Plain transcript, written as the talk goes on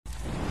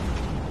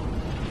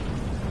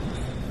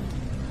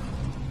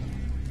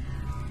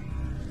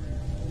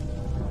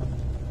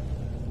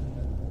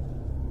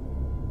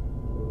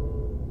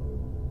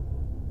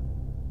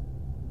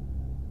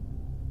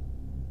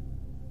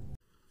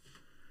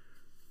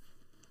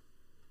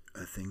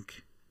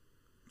think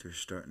they're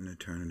starting to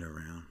turn it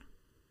around.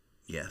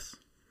 Yes.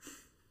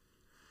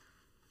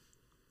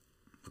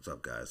 What's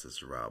up, guys? This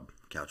is Rob,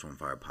 Couch on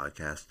Fire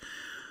podcast.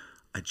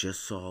 I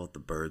just saw the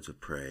Birds of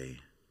Prey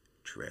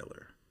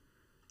trailer.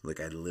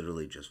 I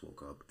literally just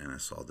woke up and I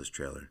saw this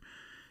trailer.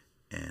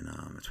 And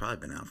it's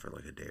probably been out for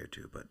like a day or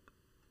two, but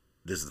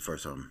this is the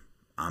first time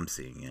I'm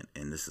seeing it.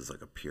 And this is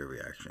like a pure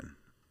reaction.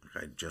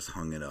 I just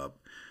hung it up.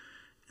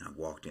 And I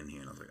walked in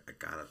here and I was like, I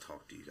gotta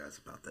talk to you guys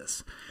about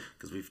this.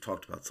 Because we've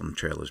talked about some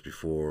trailers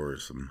before, or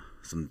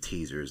some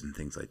teasers and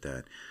things like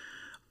that.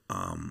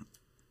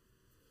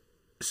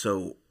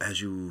 So,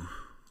 as you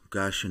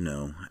guys should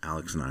know,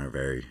 Alex and I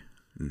are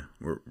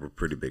we're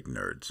pretty big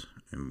nerds.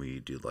 And we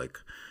do like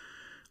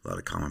a lot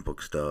of comic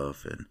book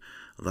stuff and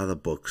a lot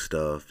of book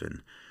stuff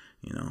and,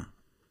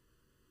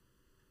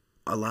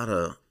 a lot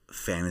of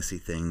fantasy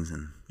things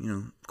and,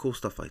 cool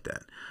stuff like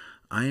that.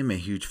 I am a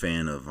huge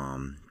fan of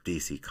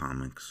DC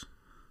Comics.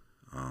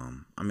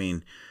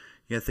 You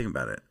gotta think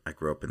about it. I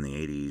grew up in the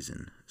 80s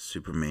and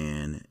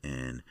Superman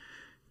and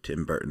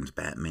Tim Burton's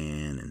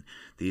Batman, and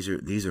these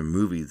are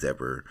movies that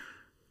were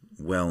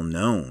well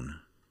known.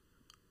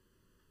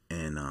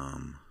 And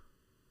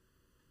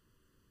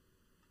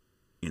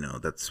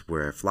that's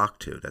where I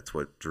flocked to. That's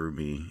what drew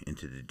me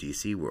into the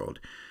DC world.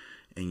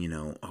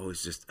 And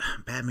always just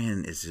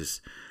Batman is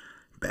just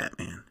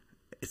Batman.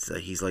 It's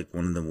he's like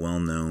one of the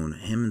well-known.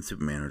 Him and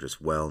Superman are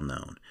just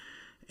well-known.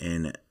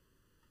 And,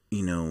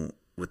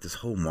 with this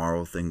whole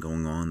Marvel thing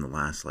going on the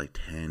last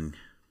 10,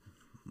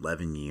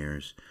 11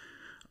 years,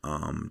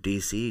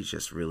 DC's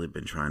just really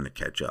been trying to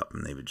catch up.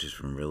 And they've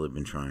just really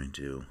been trying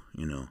to,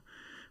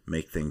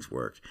 make things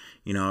work.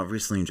 I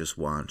recently just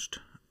watched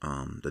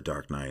The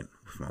Dark Knight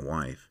with my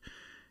wife.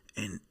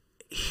 And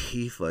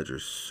Heath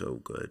Ledger's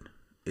so good.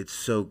 It's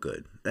so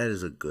good. That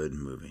is a good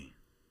movie.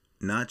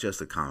 Not just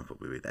a comic book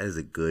movie. That is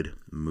a good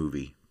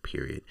movie,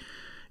 period.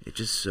 It's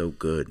just so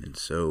good and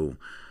so,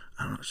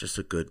 I don't know, it's just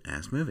a good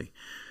ass movie.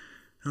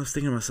 And I was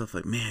thinking to myself,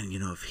 man,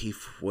 if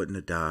Heath wouldn't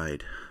have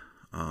died,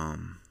 I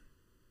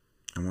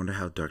wonder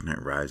how Dark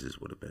Knight Rises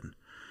would have been.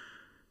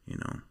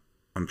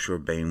 I'm sure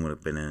Bane would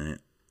have been in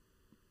it,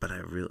 but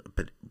I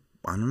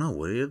don't know,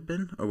 would it have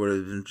been? Or would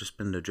it have just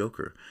been the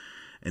Joker?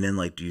 And then,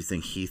 do you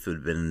think Heath would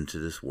have been into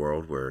this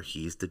world where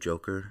he's the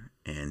Joker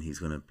and he's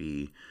going to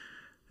be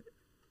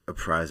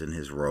apprising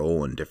his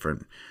role and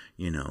different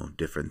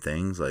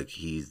things?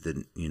 He's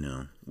the,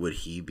 would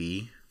he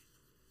be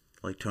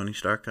like Tony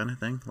Stark kind of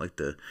thing? Like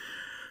the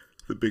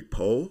big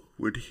pole?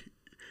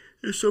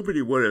 There's so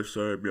many what ifs.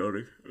 Sorry, I'm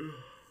yawning.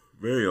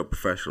 Very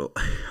unprofessional.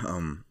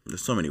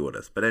 There's so many what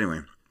ifs. But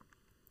anyway,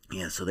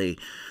 yeah, so they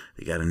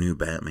got a new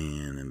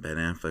Batman and Ben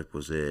Affleck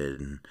was it,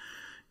 and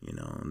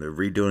they're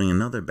redoing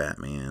another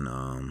Batman.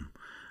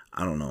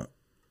 I don't know.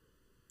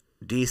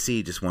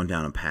 DC just went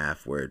down a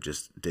path where it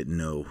just didn't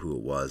know who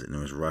it was, and it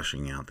was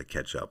rushing out to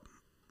catch up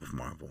with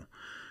Marvel.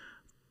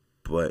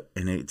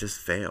 And it just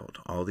failed.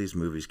 All these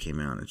movies came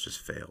out and it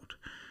just failed.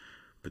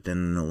 But then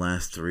in the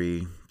last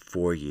 3-4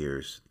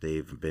 years,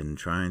 they've been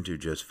trying to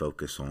just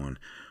focus on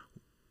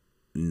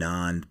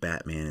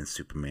non-Batman and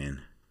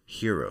Superman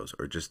heroes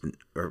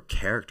or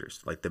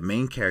characters. Like the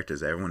main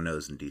characters everyone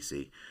knows in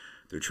DC,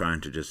 they're trying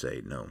to just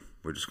say, no,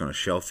 we're just going to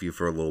shelf you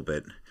for a little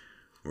bit.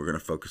 We're going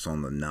to focus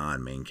on the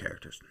non-main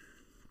characters.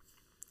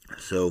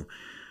 So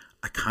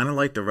I kind of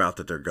like the route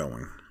that they're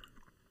going.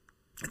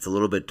 It's a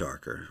little bit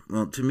darker.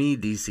 Well, to me,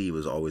 DC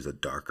was always a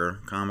darker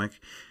comic.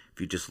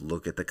 If you just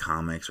look at the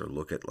comics or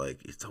look at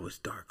it's always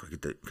dark.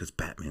 Because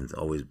Batman's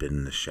always been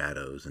in the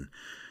shadows, and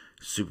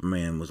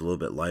Superman was a little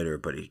bit lighter,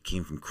 but he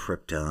came from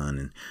Krypton,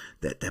 and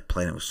that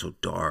planet was so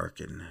dark,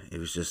 and it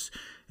was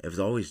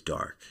always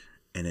dark.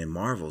 And then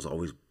Marvel's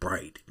always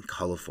bright and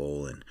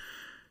colorful, and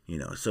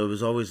so it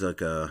was always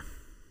like a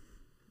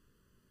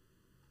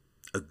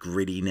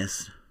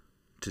grittiness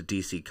to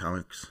DC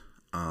Comics.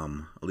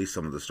 At least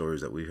some of the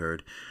stories that we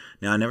heard.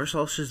 Now I never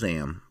saw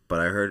Shazam, but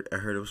I heard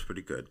it was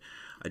pretty good.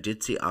 I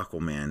did see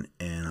Aquaman,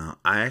 and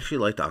I actually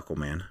liked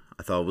Aquaman.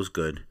 I thought it was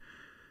good.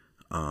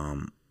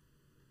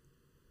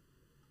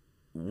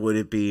 Would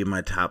it be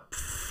my top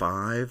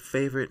 5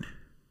 favorite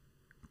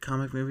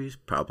comic movies?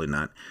 Probably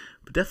not,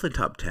 but definitely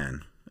top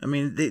 10.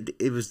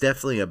 It was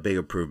definitely a big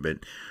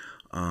improvement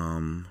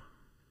from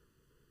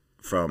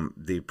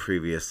the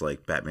previous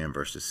Batman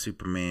versus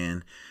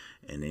Superman,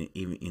 and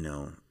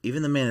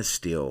even the Man of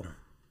Steel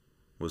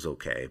was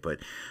okay. But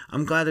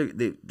I'm glad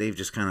they've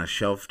just kind of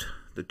shelved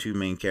the 2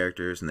 main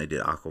characters, and they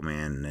did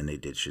Aquaman, and then they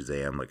did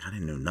Shazam. I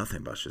didn't know nothing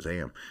about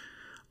Shazam.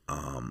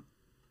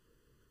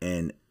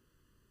 And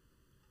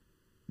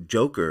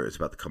Joker is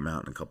about to come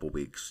out in a couple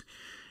weeks,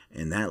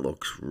 and that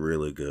looks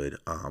really good.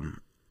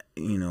 And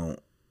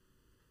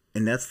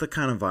that's the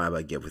kind of vibe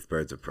I get with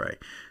Birds of Prey.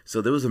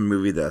 So there was a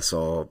movie that I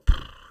saw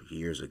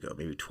years ago,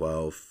 maybe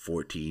 12,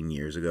 14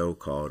 years ago,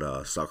 called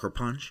Sucker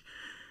Punch.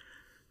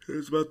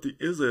 It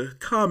was a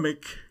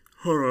comic.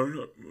 Hold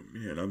on,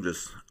 man, I'm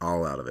just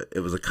all out of it. It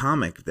was a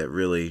comic that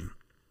really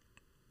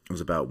was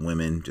about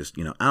women. Just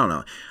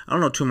I don't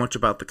know too much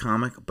about the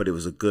comic, but it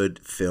was a good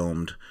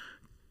filmed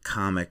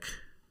comic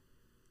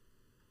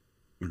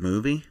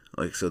movie.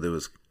 Like, so there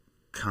was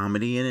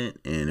comedy in it,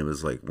 and it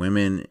was like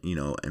women,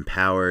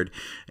 empowered,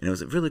 and it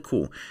was really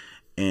cool.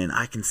 And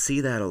I can see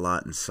that a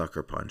lot in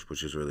Sucker Punch,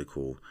 which is really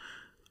cool.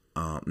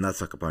 Not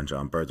Sucker Punch,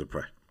 Birds of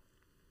Prey.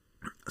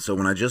 So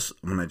when I just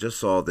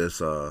saw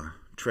this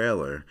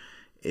trailer,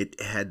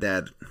 it had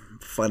that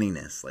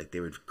funniness, like they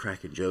were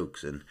cracking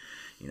jokes, and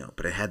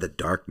but it had the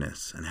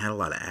darkness and had a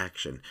lot of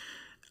action.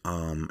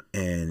 And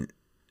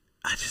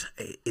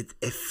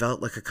it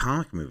felt like a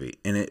comic movie,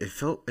 and it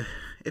felt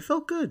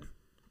good.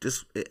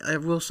 I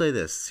will say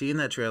this: seeing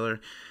that trailer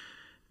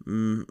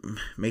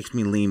makes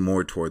me lean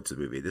more towards the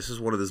movie. This is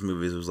one of those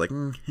movies that was like,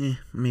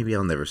 maybe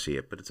I'll never see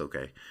it, but it's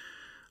okay.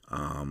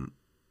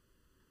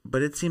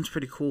 But it seems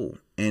pretty cool,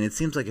 and it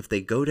seems like if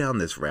they go down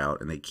this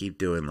route and they keep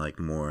doing like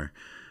more,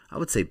 I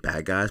would say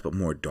bad guys, but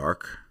more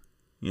dark,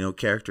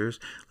 characters,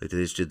 like they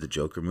just did the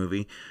Joker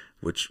movie,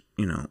 which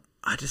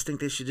I just think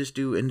they should just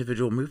do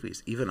individual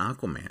movies. Even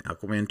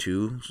Aquaman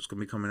 2 is going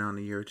to be coming out in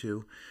a year or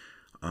two.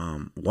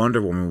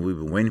 Wonder Woman, we've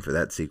been waiting for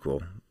that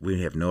sequel.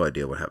 We have no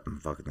idea what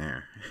happened fucking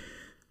there.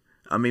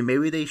 I mean,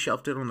 maybe they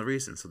shelved it on the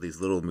recent so these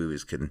little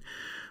movies can,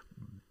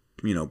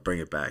 bring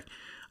it back.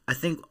 I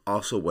think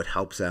also what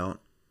helps out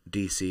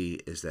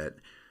DC is that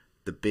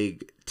the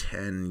big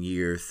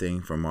 10-year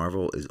thing for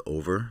Marvel is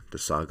over. The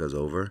saga's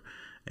over,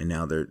 and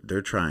now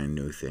they're trying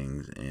new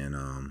things, and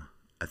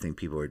I think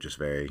people are just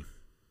very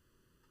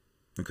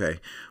okay.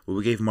 Well,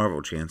 we gave Marvel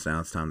a chance. Now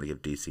it's time to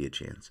give DC a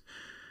chance,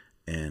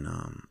 and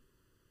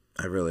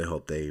I really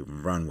hope they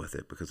run with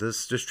it, because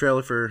this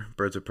trailer for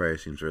Birds of Prey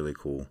seems really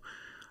cool.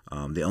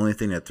 The only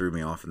thing that threw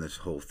me off in this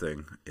whole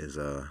thing is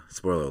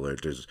spoiler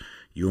alert: there's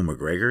Ewan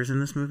McGregor's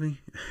in this movie.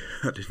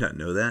 I did not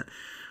know that.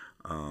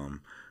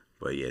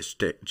 But yeah,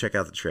 check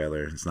out the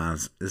trailer.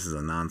 This is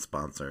a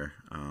non-sponsor,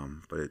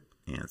 but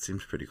it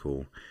seems pretty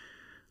cool.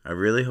 I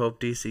really hope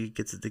DC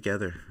gets it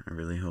together. I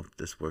really hope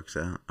this works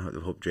out. I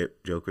hope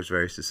Joker's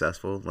very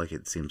successful, like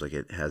it seems like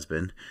it has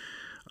been,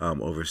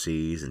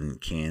 overseas and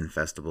Cannes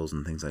festivals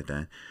and things like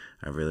that.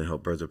 I really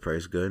hope Birds of Prey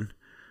is good,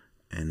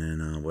 and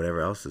then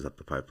whatever else is up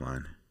the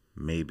pipeline.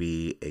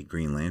 Maybe a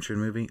Green Lantern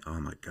movie. Oh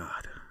my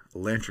God, a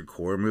Lantern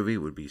Corps movie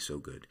would be so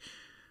good.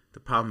 The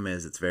problem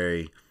is it's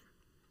very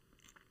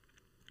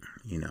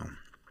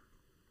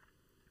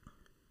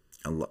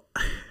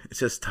it's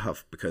just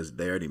tough because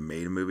they already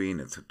made a movie and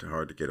it's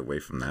hard to get away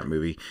from that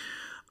movie.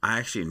 I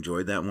actually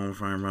enjoyed that one with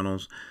Ryan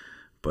Reynolds,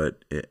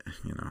 but a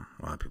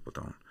lot of people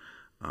don't.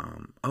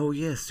 Oh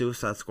yeah,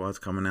 Suicide Squad's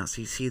coming out.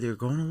 See, they're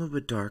going a little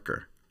bit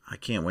darker. I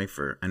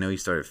know he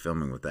started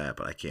filming with that,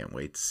 but I can't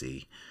wait to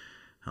see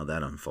how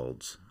that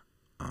unfolds.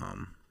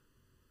 I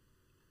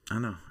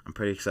don't know. I'm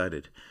pretty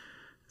excited.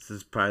 This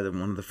is probably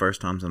one of the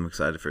first times I'm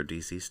excited for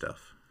DC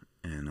stuff,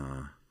 and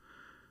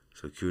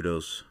so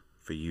kudos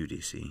for you,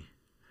 DC.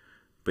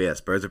 But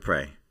yes, Birds of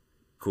Prey.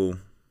 Cool. Do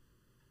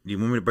you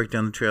want me to break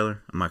down the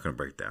trailer? I'm not going to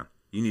break down.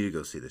 You need to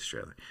go see this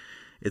trailer.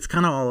 It's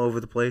kind of all over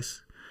the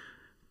place,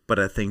 but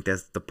I think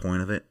that's the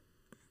point of it.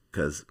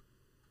 Because,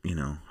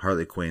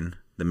 Harley Quinn,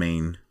 the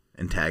main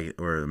antagonist,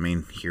 or the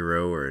main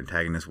hero or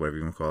antagonist, whatever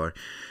you want to call her,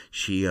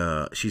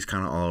 she's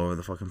kind of all over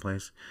the fucking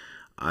place.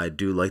 I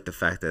do like the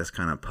fact that it's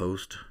kind of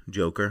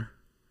post-Joker.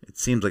 It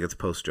seems like it's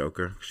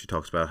post-Joker. She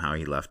talks about how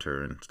he left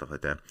her and stuff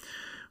like that.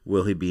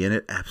 Will he be in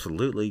it?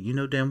 Absolutely. You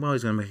know damn well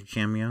he's going to make a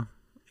cameo.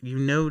 You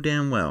know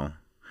damn well.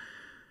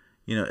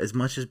 As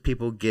much as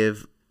people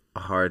give a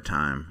hard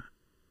time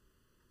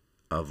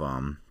of,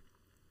 I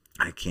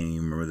can't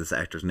even remember this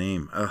actor's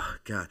name. Oh,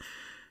 God.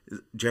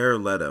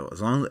 Jared Leto.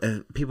 As long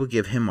as people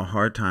give him a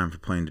hard time for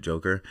playing the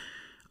Joker,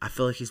 I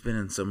feel like he's been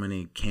in so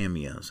many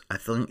cameos. I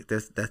feel like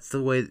that's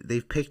the way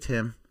they've picked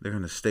him. They're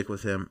going to stick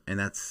with him, and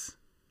I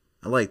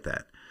like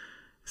that.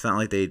 It's not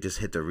like they just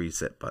hit the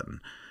reset button.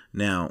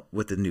 Now,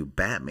 with the new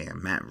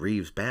Batman, Matt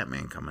Reeves'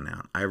 Batman coming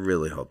out, I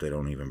really hope they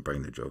don't even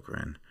bring the Joker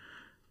in.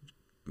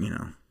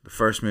 The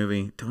first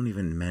movie, don't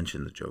even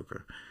mention the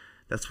Joker.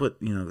 That's what,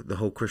 the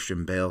whole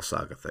Christian Bale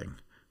saga thing.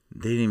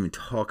 They didn't even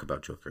talk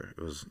about Joker.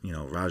 It was,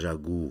 Ra's al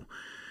Ghul.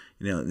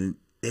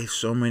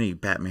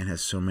 Batman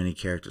has so many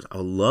characters. I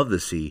would love to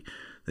see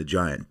the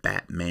giant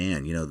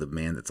Batman, the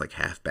man that's like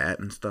half bat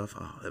and stuff.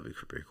 Oh, that'd be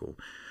pretty cool.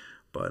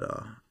 But,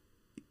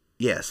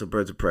 yeah, so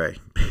Birds of Prey.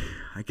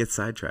 I get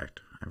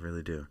sidetracked. I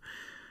really do.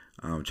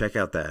 Check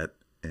out that.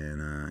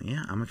 And,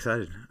 yeah, I'm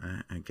excited.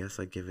 I guess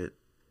I give it...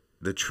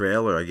 The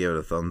trailer, I give it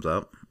a thumbs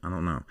up. I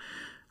don't know.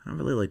 I don't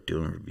really like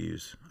doing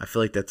reviews. I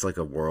feel like that's like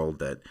a world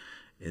that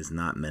is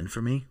not meant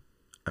for me.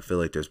 I feel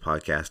like there's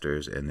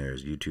podcasters and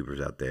there's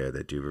YouTubers out there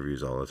that do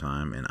reviews all the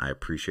time, and I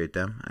appreciate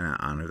them and I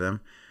honor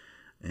them.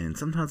 And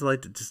sometimes I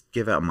like to just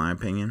give out my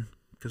opinion,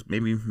 because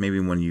maybe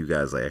one of you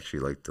guys actually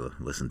like to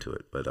listen to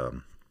it. But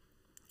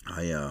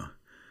I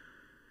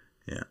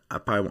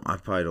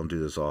probably don't do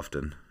this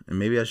often, and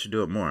maybe I should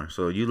do it more.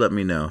 So you let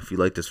me know if you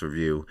like this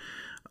review.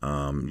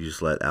 You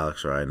just let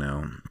Alex or I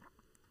know,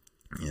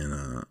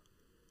 and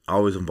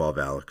always involve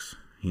Alex.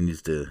 He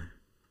needs to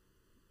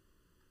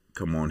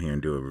come on here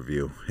and do a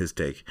review, his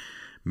take.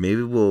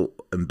 Maybe we'll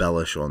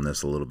embellish on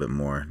this a little bit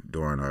more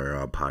during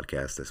our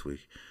podcast this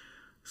week.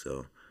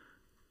 So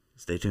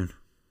Stay tuned.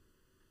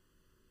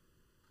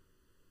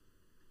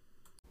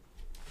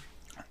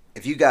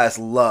 If you guys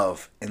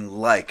love and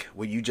like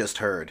what you just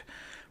heard,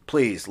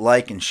 please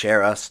like and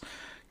share us.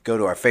 Go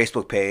to our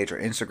Facebook page, or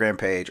Instagram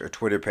page, or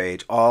Twitter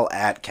page, all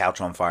at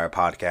Couch on Fire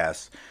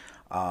Podcast.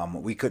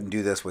 We couldn't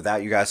do this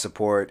without you guys'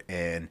 support,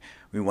 and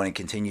we want to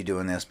continue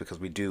doing this because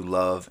we do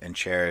love and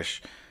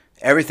cherish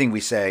everything we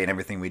say and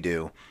everything we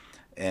do.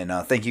 And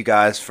thank you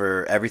guys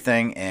for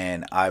everything,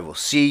 and I will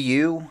see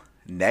you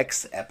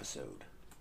next episode.